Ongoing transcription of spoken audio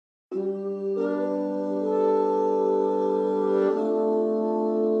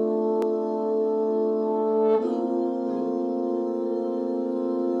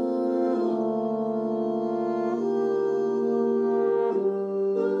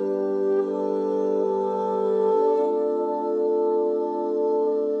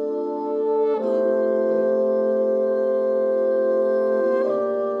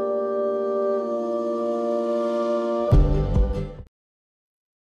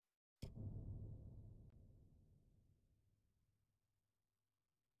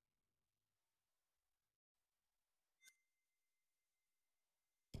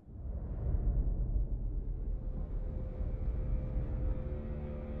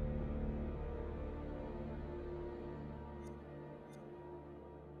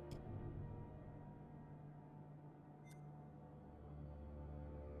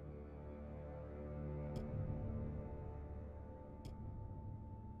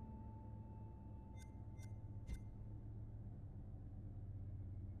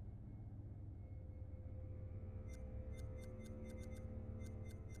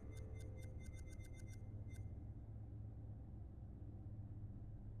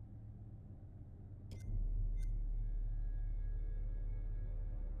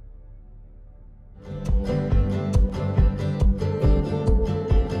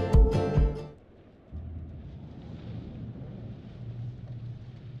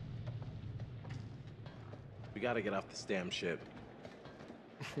We gotta get off this damn ship.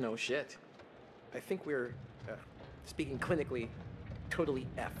 No shit. I think we're, speaking clinically, totally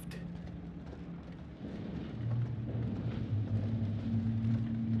effed.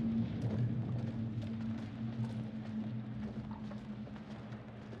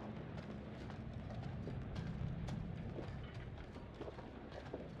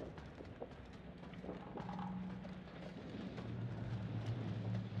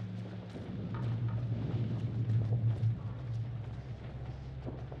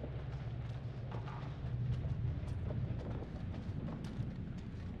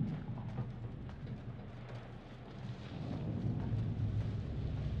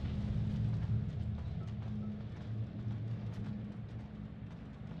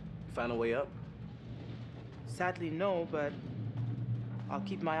 Find a way up? Sadly, no, but I'll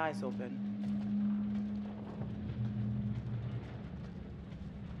keep my eyes open.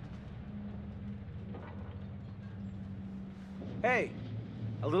 Hey,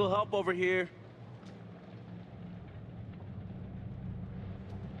 a little help over here.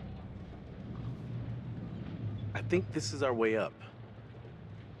 I think this is our way up.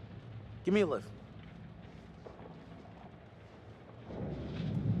 Give me a lift.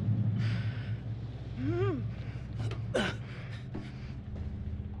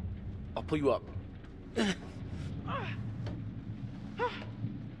 I'll pull you up.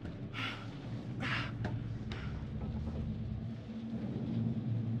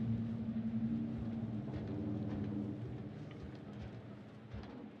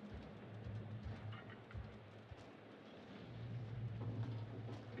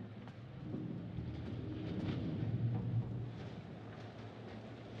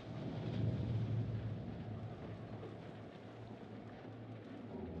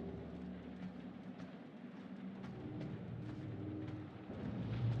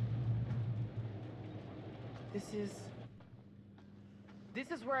 This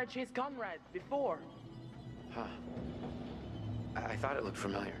is where I chased Conrad before. Huh. I thought it looked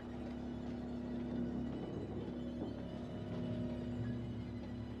familiar.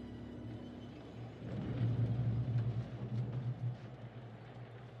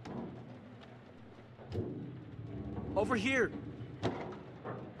 Over here.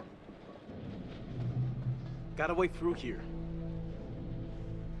 Got a way through here.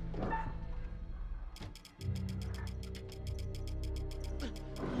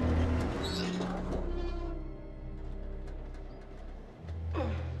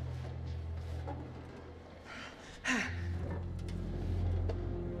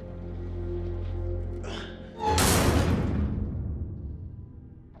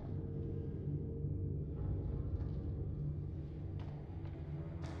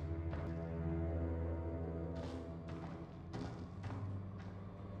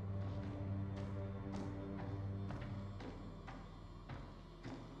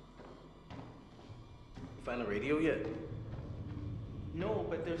 Find a radio yet? No,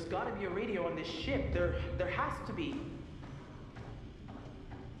 but there's gotta be a radio on this ship. There has to be.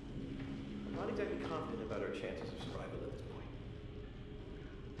 I'm not exactly confident about our chances of survival at this point.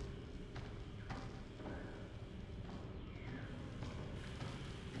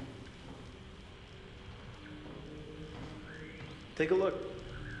 Take a look.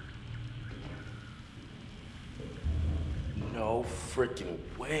 No freaking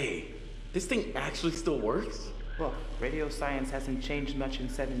way. This thing actually still works? Look, radio science hasn't changed much in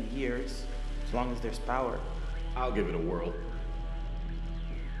 70 years, as long as there's power. I'll give it a whirl.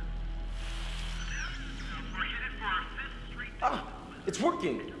 Ah, it's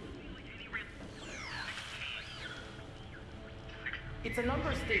working. It's a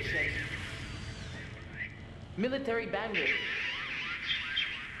number station. Military bandit.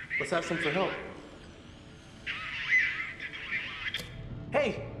 Let's ask them for help.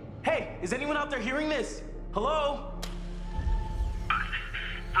 Hey! Hey! Is anyone out there hearing this? Hello?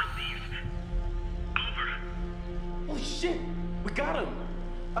 Received. Over. Holy shit! We got him!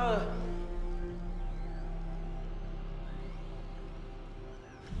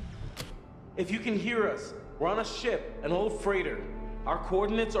 If you can hear us, we're on a ship, an old freighter. Our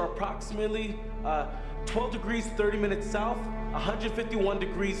coordinates are approximately 12 degrees 30 minutes south, 151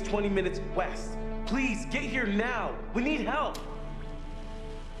 degrees 20 minutes west. Please, get here now. We need help.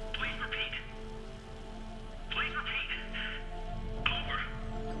 Please repeat. Please repeat. Over.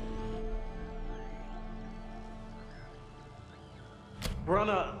 We're on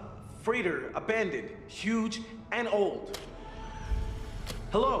a freighter, abandoned, huge, and old.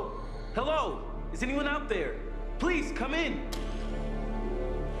 Hello? Hello? Is anyone out there? Please, come in.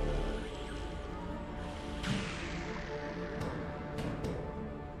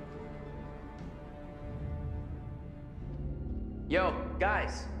 Yo,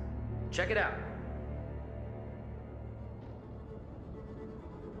 guys, check it out.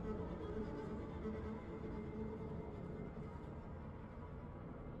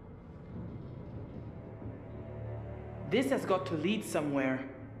 This has got to lead somewhere.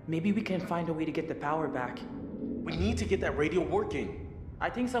 Maybe we can find a way to get the power back. We need to get that radio working. I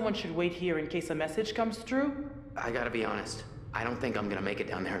think someone should wait here in case a message comes through. I gotta be honest. I don't think I'm gonna make it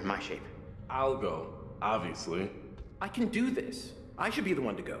down there in my shape. I'll go, obviously. I can do this. I should be the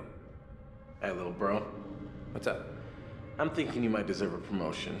one to go. Hey, little bro. What's up? I'm thinking you might deserve a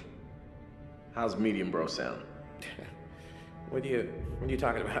promotion. How's medium bro sound? What are you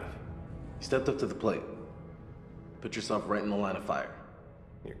talking about? You stepped up to the plate. Put yourself right in the line of fire.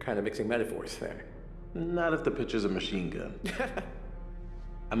 You're kind of mixing metaphors there. Not if the picture's a machine gun.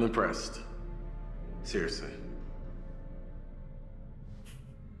 I'm impressed. Seriously.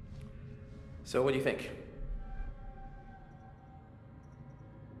 So what do you think?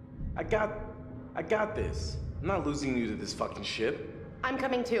 I got this. I'm not losing you to this fucking ship. I'm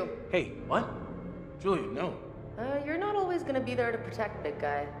coming too. Hey, what? Julia, no. You're not always gonna be there to protect, big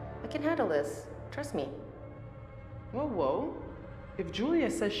guy. I can handle this. Trust me. Whoa, whoa. If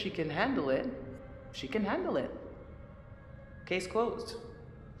Julia says she can handle it, she can handle it. Case closed.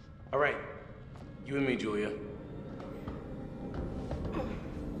 All right. You and me, Julia.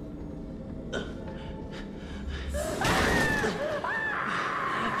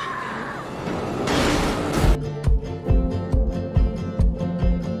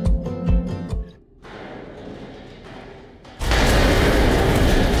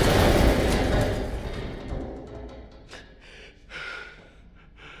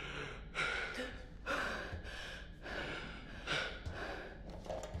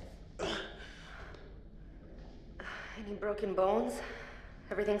 Any broken bones?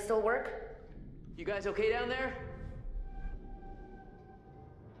 Everything still work? You guys okay down there?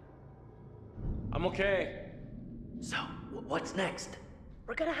 I'm okay. So, what's next?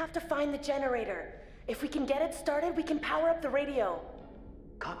 We're gonna have to find the generator. If we can get it started, we can power up the radio.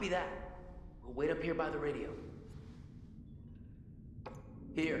 Copy that. We'll wait up here by the radio.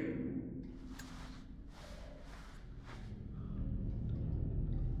 Here.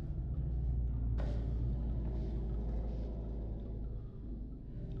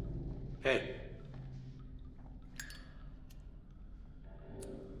 Hey.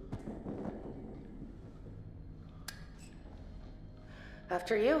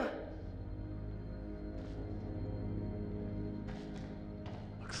 After you.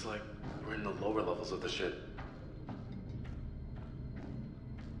 Looks like we're in the lower levels of the ship.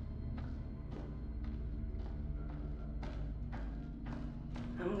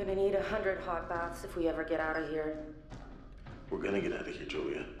 I'm gonna need 100 hot baths if we ever get out of here. We're gonna get out of here,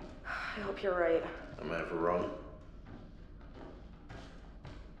 Julia. I hope you're right. Am I ever wrong?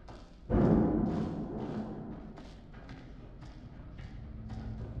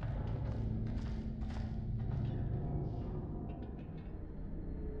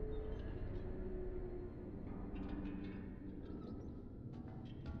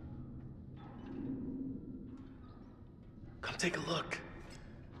 Come take a look.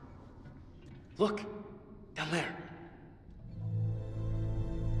 Look, down there.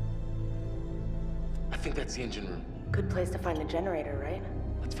 I think that's the engine room. Good place to find the generator, right?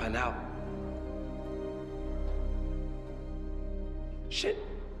 Let's find out. Shit.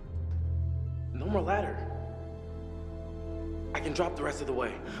 No more ladder. I can drop the rest of the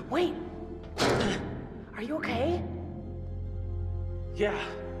way. Wait! Are you okay? Yeah,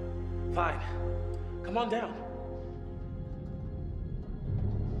 fine. Come on down.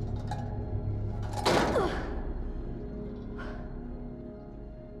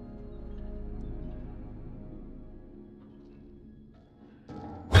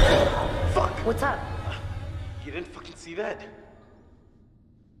 What's up? You didn't fucking see that?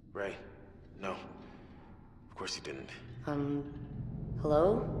 Ray, no. Of course you didn't.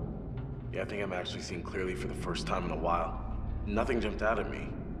 Hello? Yeah, I think I'm actually seeing clearly for the first time in a while. Nothing jumped out at me.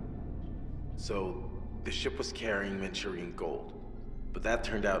 So, the ship was carrying Manchurian gold. But that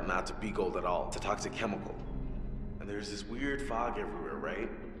turned out not to be gold at all. It's a toxic chemical. And there's this weird fog everywhere, right?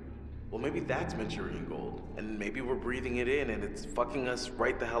 Well, maybe that's Manchurian gold. And maybe we're breathing it in and it's fucking us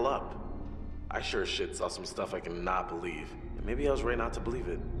right the hell up. I sure as shit saw some stuff I cannot believe. And maybe I was right not to believe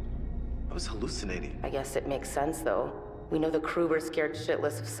it. I was hallucinating. I guess it makes sense, though. We know the crew were scared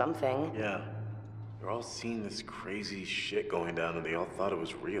shitless of something. Yeah. They're all seeing this crazy shit going down and they all thought it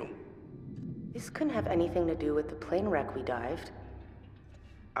was real. This couldn't have anything to do with the plane wreck we dived.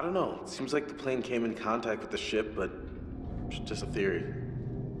 I don't know. It seems like the plane came in contact with the ship, but it's just a theory.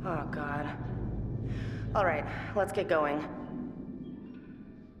 Oh, God. All right, let's get going.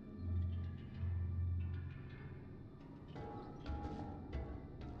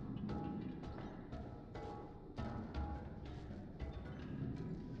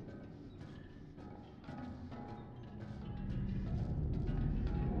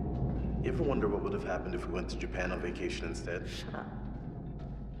 You ever wonder what would have happened if we went to Japan on vacation instead? Shut up.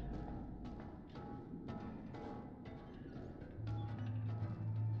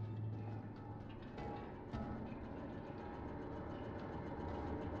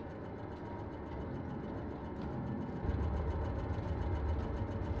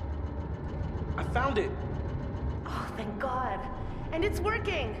 I found it! Oh, thank God. And it's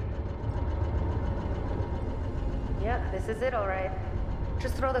working! Yep, this is it, all right.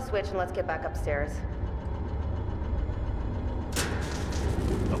 Just throw the switch and let's get back upstairs.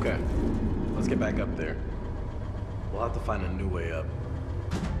 Okay, let's get back up there. We'll have to find a new way up.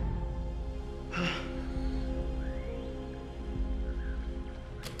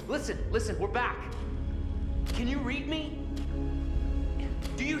 Listen, we're back. Can you read me?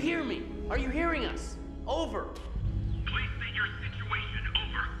 Do you hear me? Are you hearing us? Over. Please state your situation.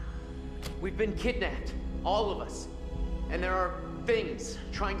 Over. We've been kidnapped, all of us. And there are things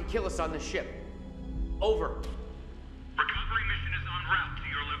trying to kill us on the ship. Over. Recovery mission is en route to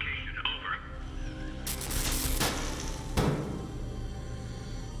your location. Over.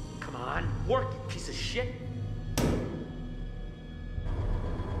 Come on, work, you piece of shit.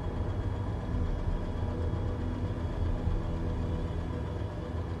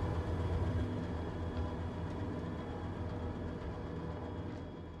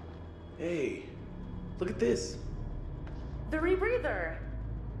 Hey, look at this. The rebreather!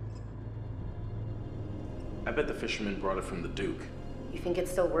 I bet the fisherman brought it from the Duke. You think it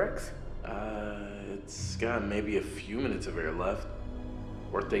still works? It's got maybe a few minutes of air left.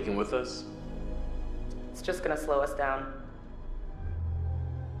 Worth taking with us? It's just gonna slow us down.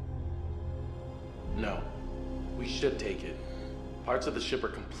 No. We should take it. Parts of the ship are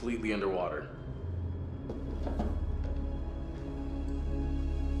completely underwater.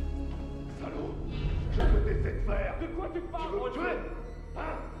 Salaud! Je peux t'essayer de faire! De quoi tu parles? Tu veux me tuer?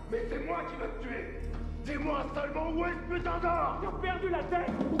 Hein? Mais c'est moi qui vais te tuer! Dis-moi seulement où est ce putain d'or! T'as perdu la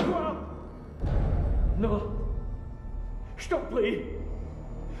tête ou quoi? Non. Je t'en prie.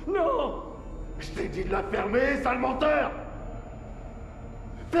 Non! Je t'ai dit de la fermer, sale menteur!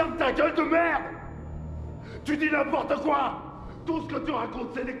 Ferme ta gueule de merde! Tu dis n'importe quoi! Tout ce que tu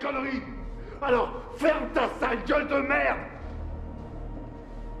racontes, c'est des conneries! Alors, ferme ta sale gueule de merde!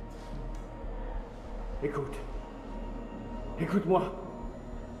 Écoute. Écoute-moi.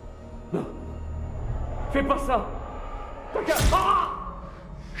 Non. Fais pas ça. T'as qu'à... Ah!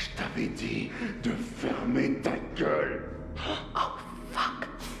 Je t'avais dit de fermer ta gueule! Oh, fuck.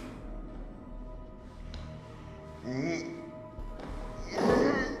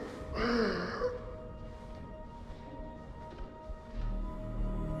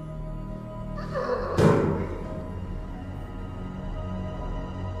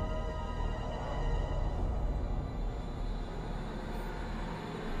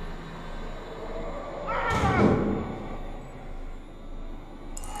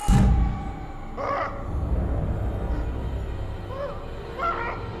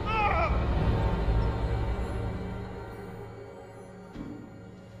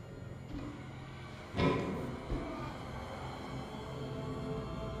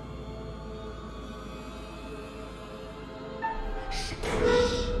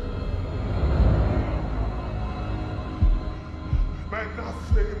 Maintenant,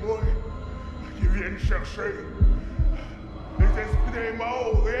 c'est moi qui viens me chercher. Les esprits des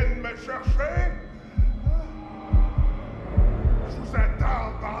morts viennent me chercher. Je vous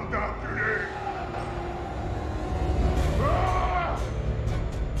attends, bande d'enculés. Ah!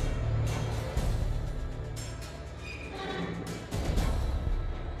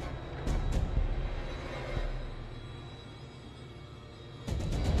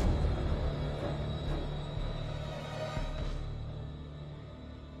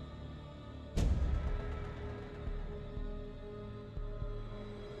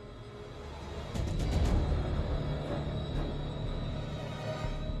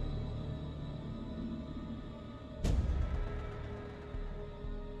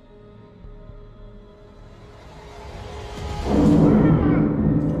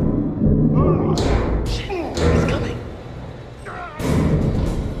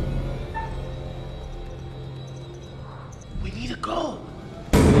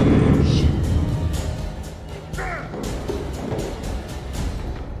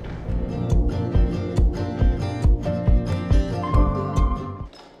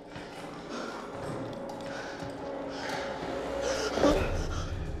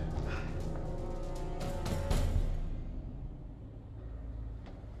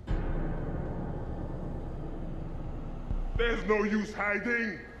 There's no use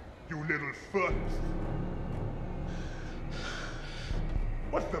hiding, you little foot.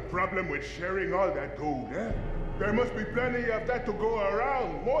 What's the problem with sharing all that gold, eh? There must be plenty of that to go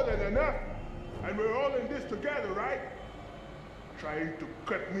around, more than enough. And we're all in this together, right? Trying to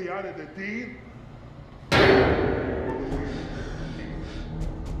cut me out of the deal?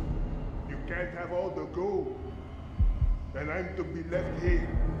 You can't have all the gold. Then I'm to be left here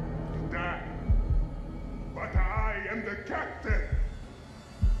to die. But I am the captain.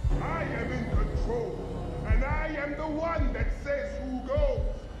 I am in control. And I am the one that says who goes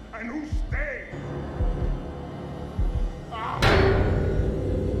and who stays.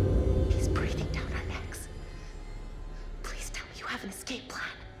 He's breathing down our necks. Please tell me you have an escape plan.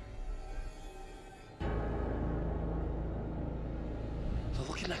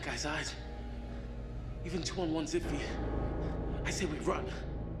 Look in that guy's eyes. Even 2-on-1's iffy. I say we run.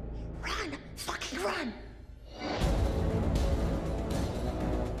 Run! Fucking run!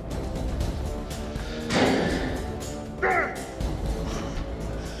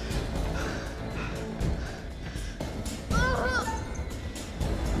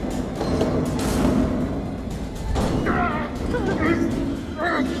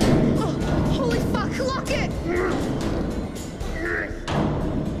 Holy fuck, lock it!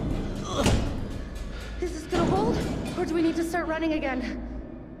 Is this gonna hold? Or do we need to start running again?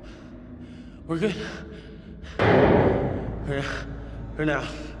 We're good. For now.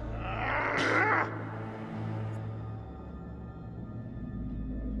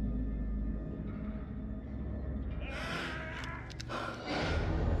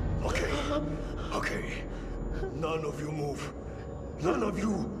 Okay. None of you move. None of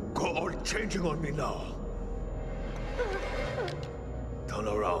you go all changing on me now. Turn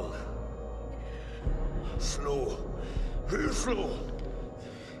around. Slow. Real slow.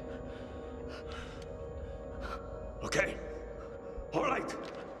 Okay. All right.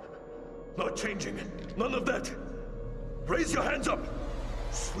 Not changing. None of that. Raise your hands up.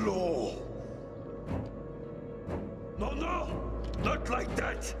 Slow. No, not like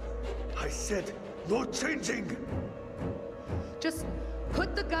that. I said no changing. Just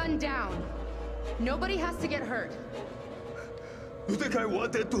put the gun down. Nobody has to get hurt. You think I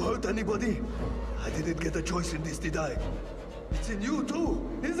wanted to hurt anybody? I didn't get a choice in this, did I? It's in you too,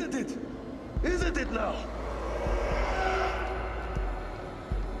 isn't it? Isn't it now?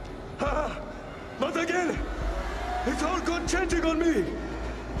 Not again! It's all gone changing on me!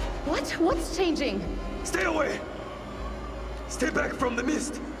 What? What's changing? Stay away! Stay back from the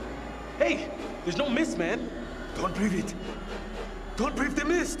mist! Hey, there's no mist, man. Don't breathe it. Don't breathe the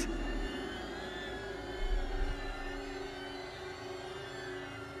mist!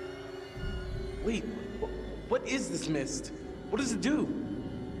 Wait, what is this mist? What does it do?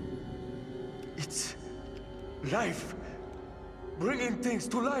 It's life. Bringing things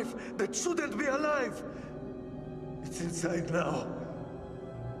to life that shouldn't be alive. It's inside now.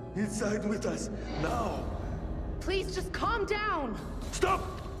 Inside with us, now. Please just calm down. Stop!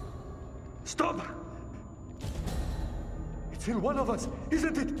 Stop! It's in one of us,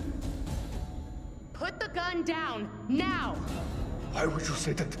 isn't it? Put the gun down, now! Why would you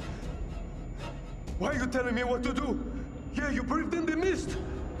say that? Why are you telling me what to do? Yeah, you breathed in the mist.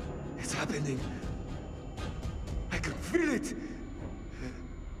 It's happening. I can feel it.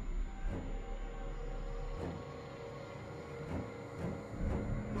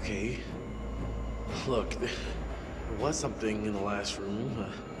 Okay. Look, there was something in the last room.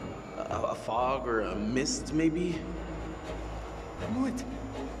 A fog or a mist, maybe? I knew it.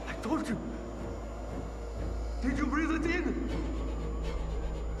 I told you. Did you breathe it in?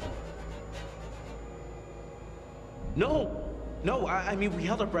 No, I mean, we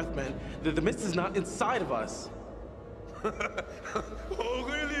held our breath, man. The mist is not inside of us. Oh,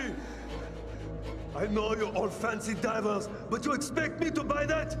 really? I know you're all fancy divers, but you expect me to buy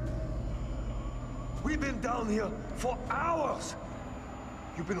that? We've been down here for hours.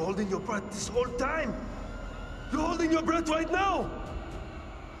 You've been holding your breath this whole time. You're holding your breath right now.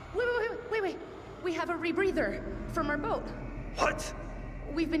 Wait. We have a rebreather from our boat. What?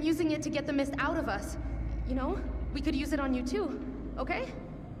 We've been using it to get the mist out of us. You know, we could use it on you too, okay?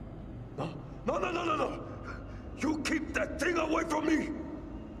 No. You keep that thing away from me.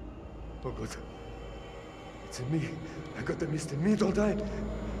 Oh, good. It's in me. I got the mist in me, don't I?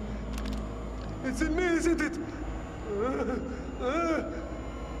 It's in me, isn't it?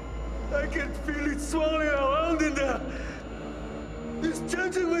 I can feel it swirling around in there. It's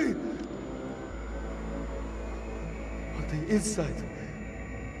changing me. On the inside.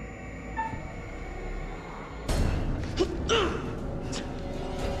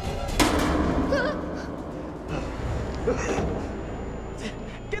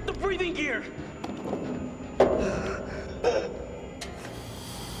 Get the breathing gear!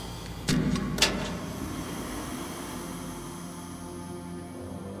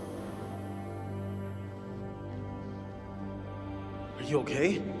 You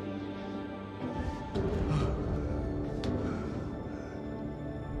okay?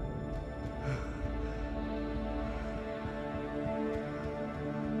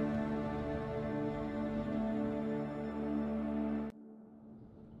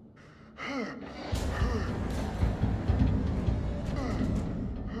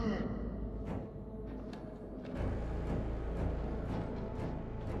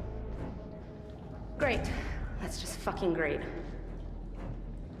 Great. That's just fucking great.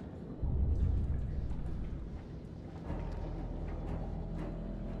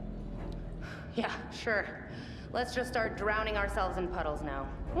 Yeah, sure. Let's just start drowning ourselves in puddles now.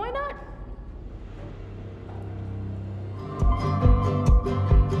 Why not?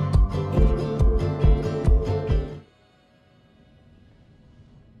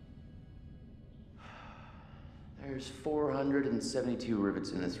 There's 472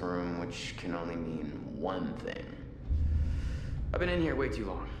 rivets in this room, which can only mean one thing. I've been in here way too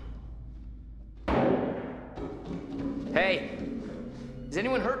long. Hey! Is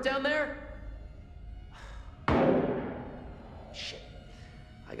anyone hurt down there? Shit.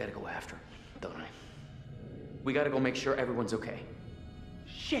 I gotta go after him, don't I? We gotta go make sure everyone's okay.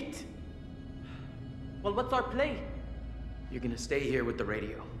 Shit! Well, what's our play? You're gonna stay here with the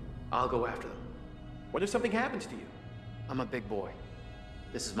radio. I'll go after them. What if something happens to you? I'm a big boy.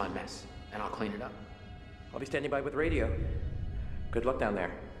 This is my mess, and I'll clean it up. I'll be standing by with radio. Good luck down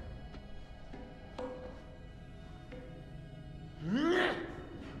there.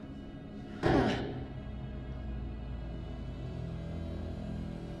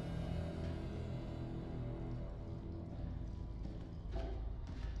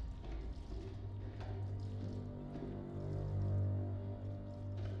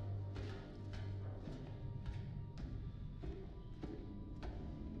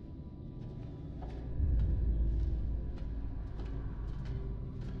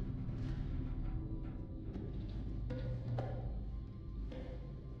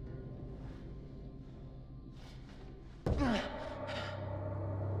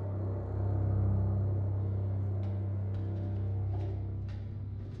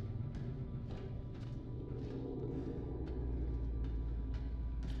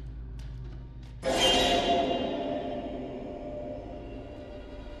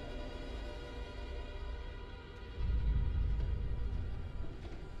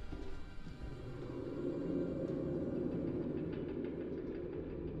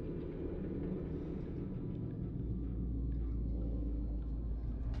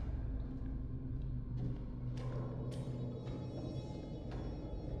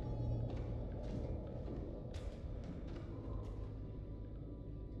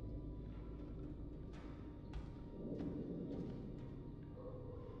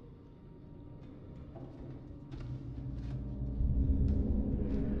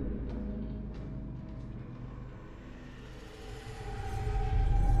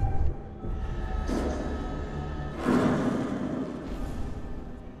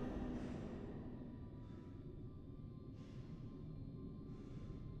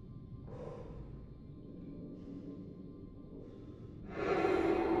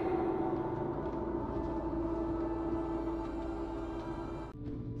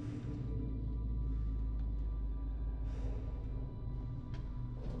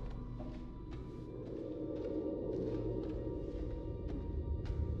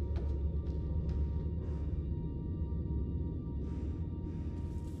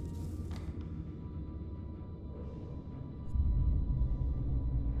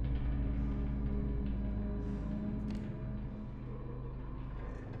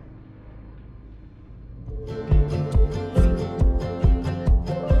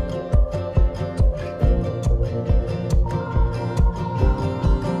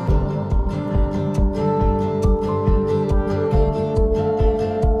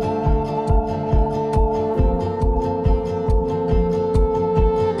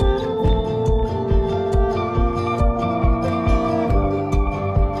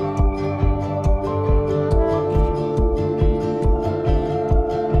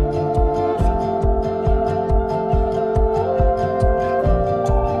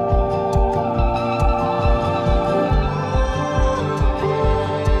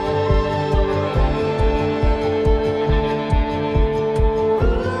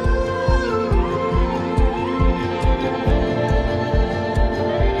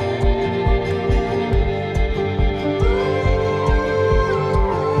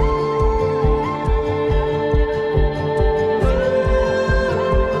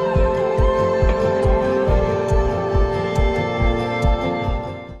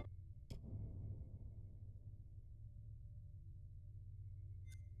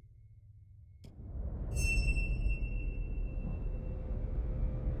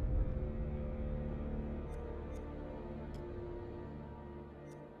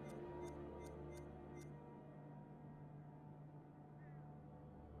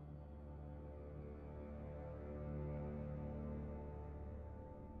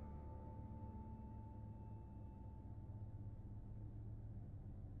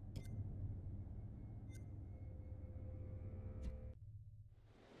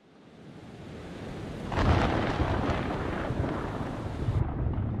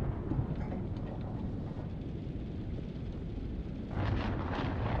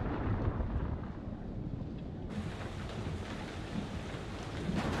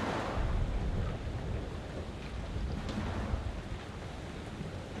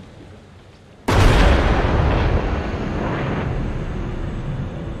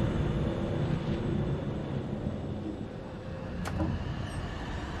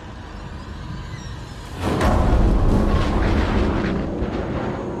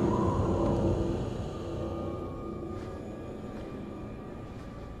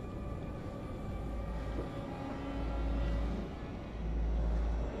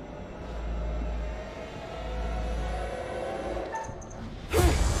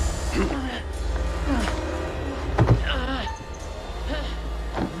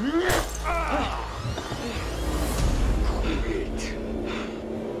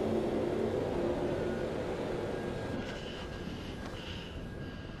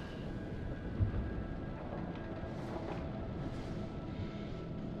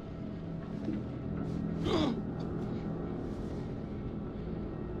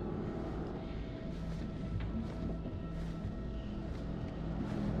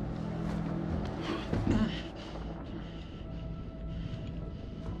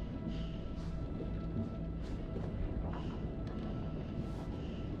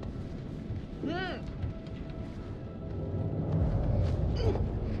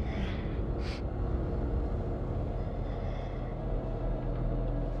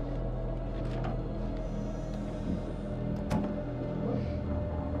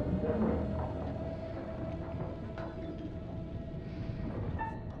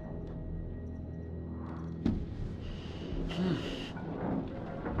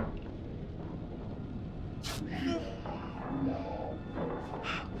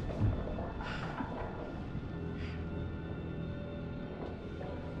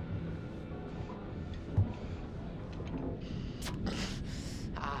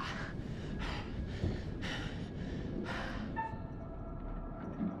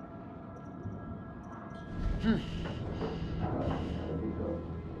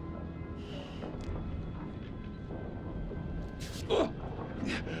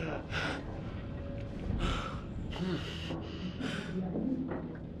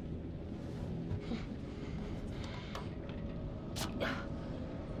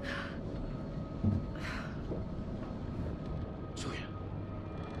 Julia,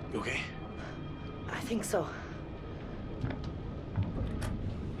 you okay? I think so.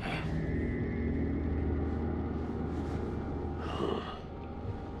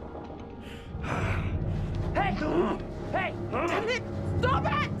 Hey! Hey! Damn it! Stop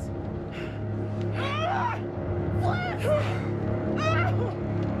it!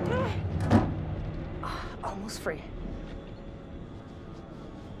 Almost free.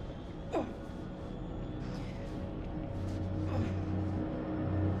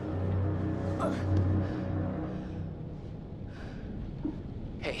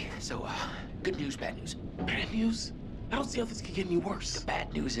 Hey, so, good news, bad news. Bad news? I don't see how this could get any worse. The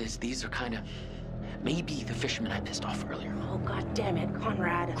bad news is these are kind of maybe the fishermen I pissed off earlier. Oh, God damn it,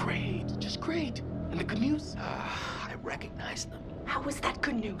 Conrad. Great, just great. And the good news? I recognize them. How is that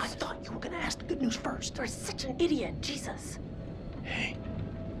good news? I thought you were gonna ask the good news first. You're such an idiot, Jesus. Hey,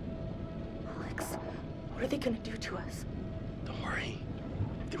 Alex, what are they gonna do to us? don't worry.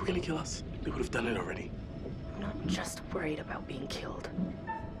 If they were gonna kill us, they would have done it already. I'm not just worried about being killed.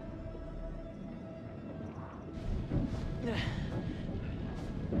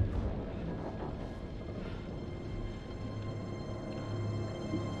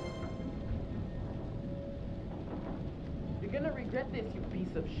 You're gonna regret this, you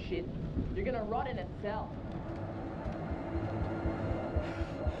piece of shit. You're gonna rot in a cell.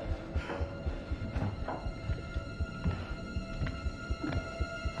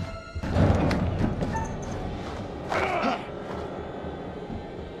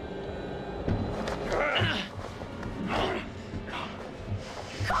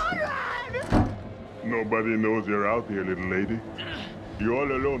 Nobody knows you're out here, little lady. You're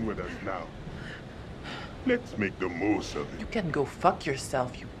all alone with us now. Let's make the most of it. You can go fuck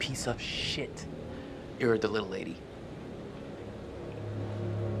yourself, you piece of shit. You're the little lady.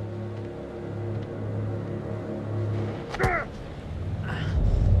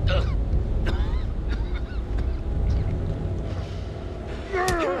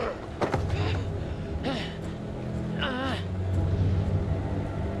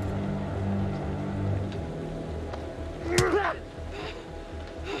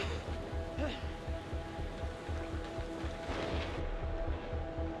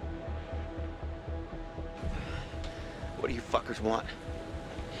 What do you fuckers want?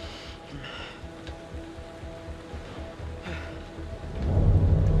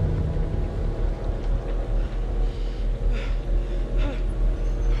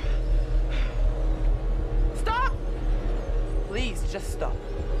 Stop! Please, just stop.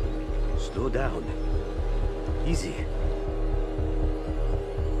 Slow down. Easy.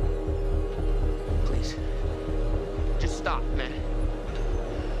 Please. Just stop, man.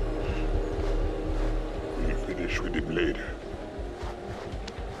 We'll finish with him later.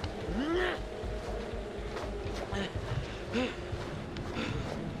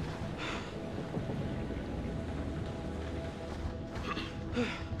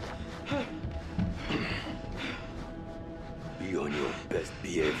 Be on your best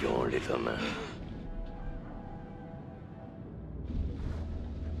behavior, little man.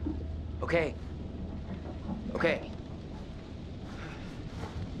 Okay. Okay.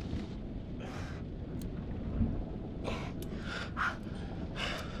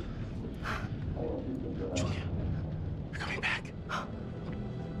 Julia, you're coming back.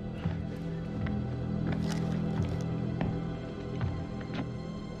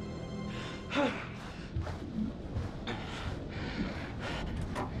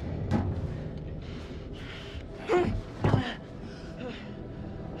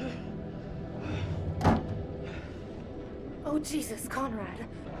 Oh, Jesus, Conrad.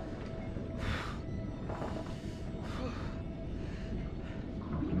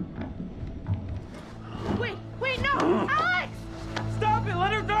 Wait, no! Alex! Stop it!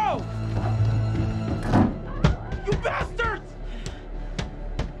 Let her go! You bastards!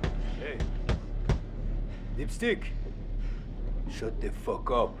 Hey. Dipstick. Shut the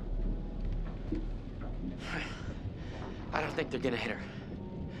fuck up. I don't think they're gonna hit her.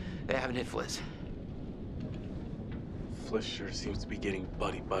 They haven't hit Fliss. Fliss sure seems to be getting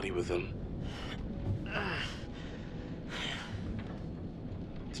buddy-buddy with him.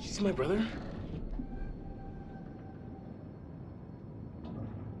 Did you see my brother?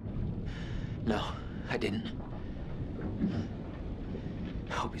 No, I didn't.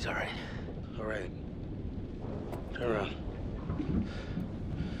 I hope he's all right. All right. Turn around.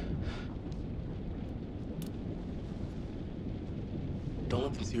 Don't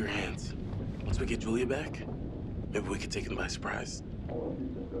let them see your hands. Once we get Julia back, maybe we could take them by surprise.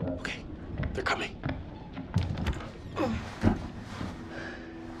 Okay, they're coming.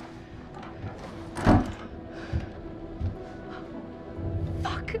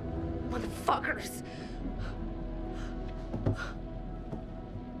 Fuck. Motherfuckers.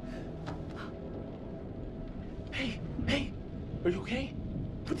 Hey, are you okay?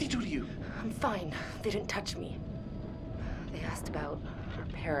 What did they do to you? I'm fine. They didn't touch me. They asked about our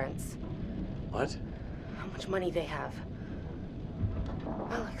parents. What? How much money they have.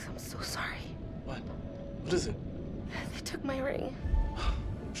 Alex, I'm so sorry. What? What is it? They took my ring.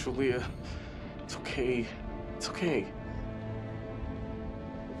 Julia, it's okay. It's okay.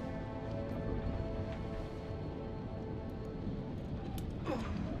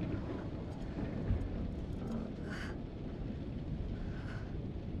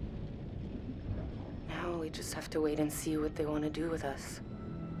 Now we just have to wait and see what they want to do with us.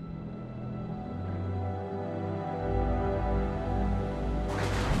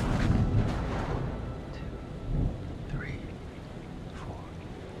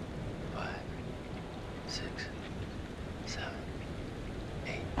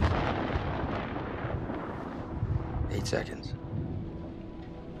 Seconds.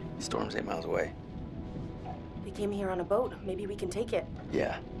 The storm's 8 miles away. They came here on a boat. Maybe we can take it.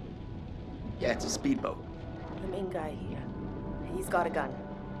 Yeah. Yeah, it's a speedboat. The main guy here. He's got a gun.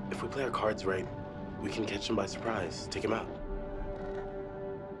 If we play our cards right, we can catch him by surprise. Take him out.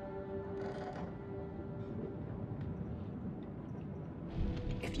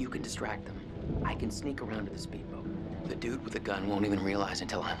 If you can distract them, I can sneak around to the speedboat. The dude with the gun won't even realize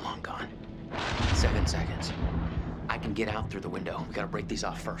until I'm long gone. 7 seconds. I can get out through the window. We gotta break these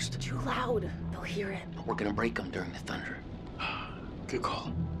off first. Too loud. They'll hear it. We're gonna break them during the thunder. Good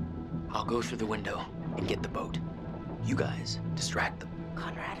call. I'll go through the window and get the boat. You guys distract them.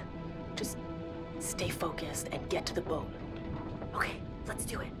 Conrad, just stay focused and get to the boat. Okay, let's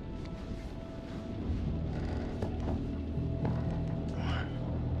do it. 1,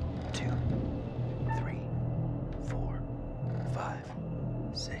 2, 3, 4, 5,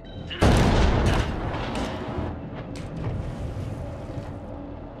 6.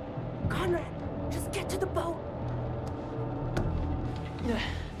 Conrad, just get to the boat.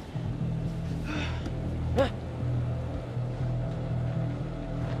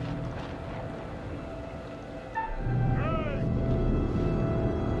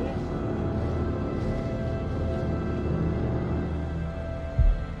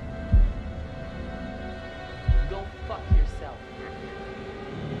 Go fuck yourself.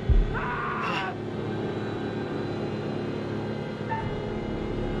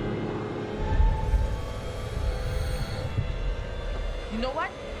 You know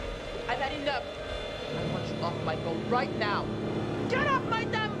what? I've had enough. I want you off my boat right now. Get off my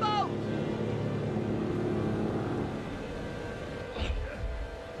damn boat!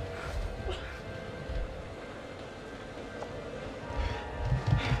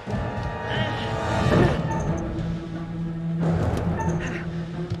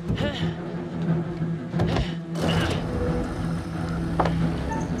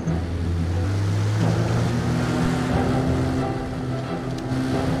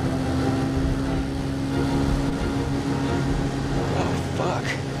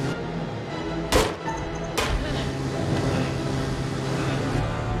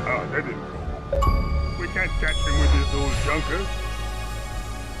 That didn't go. We can't catch him with his old junker.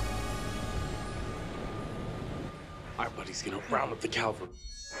 Our buddy's gonna round up the cavalry.